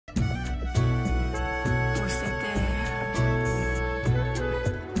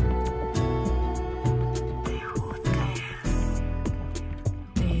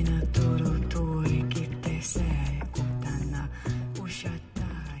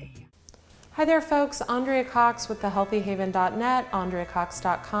Hi there folks, Andrea Cox with thehealthyhaven.net,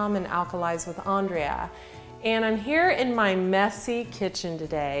 andreacox.com, and Alkalize with Andrea. And I'm here in my messy kitchen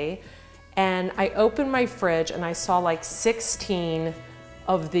today, and I opened my fridge and I saw like 16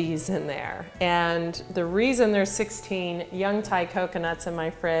 of these in there. And the reason there's 16 young Thai coconuts in my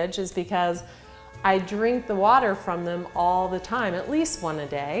fridge is because I drink the water from them all the time, at least one a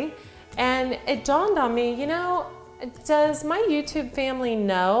day. And it dawned on me, you know, does my YouTube family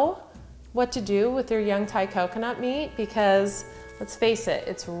know what to do with their young Thai coconut meat? Because let's face it,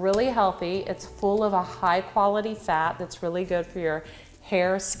 it's really healthy. It's full of a high quality fat that's really good for your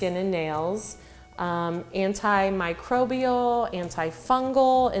hair, skin, and nails. Antimicrobial,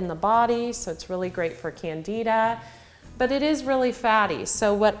 antifungal in the body, so it's really great for candida, but it is really fatty.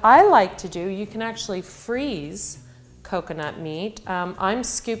 So what I like to do, you can actually freeze coconut meat. I'm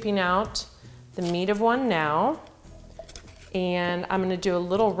scooping out the meat of one now, and I'm gonna do a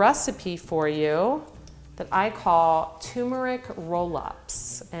little recipe for you that I call turmeric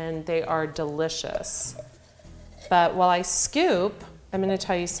roll-ups, and they are delicious. But while I scoop, I'm gonna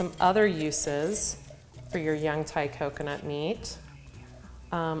tell you some other uses for your young Thai coconut meat.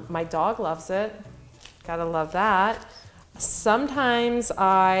 My dog loves it, gotta love that. Sometimes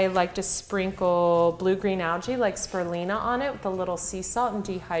I like to sprinkle blue-green algae like spirulina on it with a little sea salt and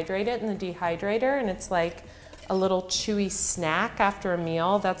dehydrate it in the dehydrator, and it's like a little chewy snack after a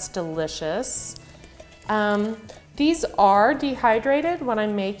meal. That's delicious. These are dehydrated when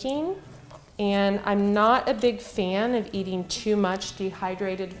I'm making, and I'm not a big fan of eating too much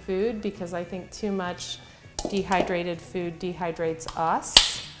dehydrated food because I think too much dehydrated food dehydrates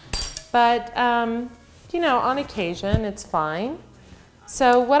us. But, you know, on occasion, it's fine.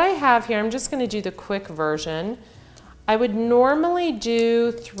 So what I have here, I'm just gonna do the quick version. I would normally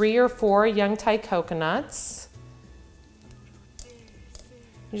do 3 or 4 young Thai coconuts.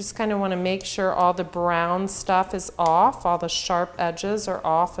 You just kind of want to make sure all the brown stuff is off, all the sharp edges are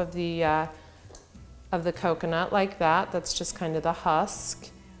off of the coconut like that. That's just kind of the husk.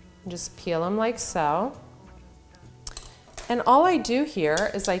 And just peel them like so. And all I do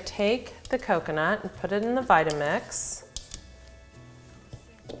here is I take the coconut and put it in the Vitamix.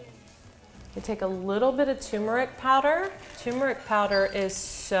 I take a little bit of turmeric powder. Turmeric powder is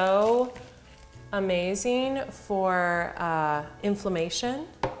so amazing for inflammation.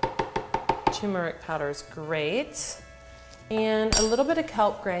 Turmeric powder is great. And a little bit of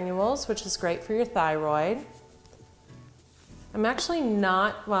kelp granules, which is great for your thyroid. I'm actually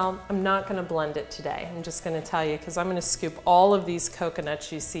not, well, I'm not gonna blend it today. I'm just gonna tell you, because I'm gonna scoop all of these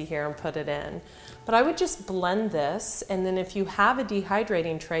coconuts you see here and put it in. But I would just blend this, and then if you have a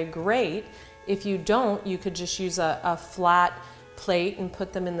dehydrating tray, great. If you don't, you could just use a flat plate and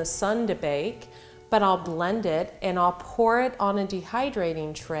put them in the sun to bake. But I'll blend it and I'll pour it on a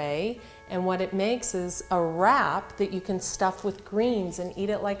dehydrating tray, and what it makes is a wrap that you can stuff with greens and eat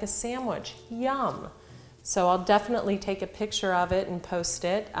it like a sandwich. Yum! So I'll definitely take a picture of it and post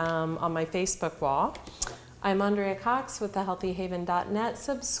it on my Facebook wall. I'm Andrea Cox with thehealthyhaven.net.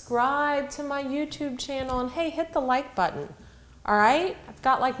 Subscribe to my YouTube channel, and hey, hit the like button. All right? I've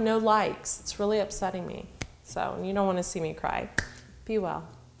got like no likes. It's really upsetting me. So you don't want to see me cry. Be well.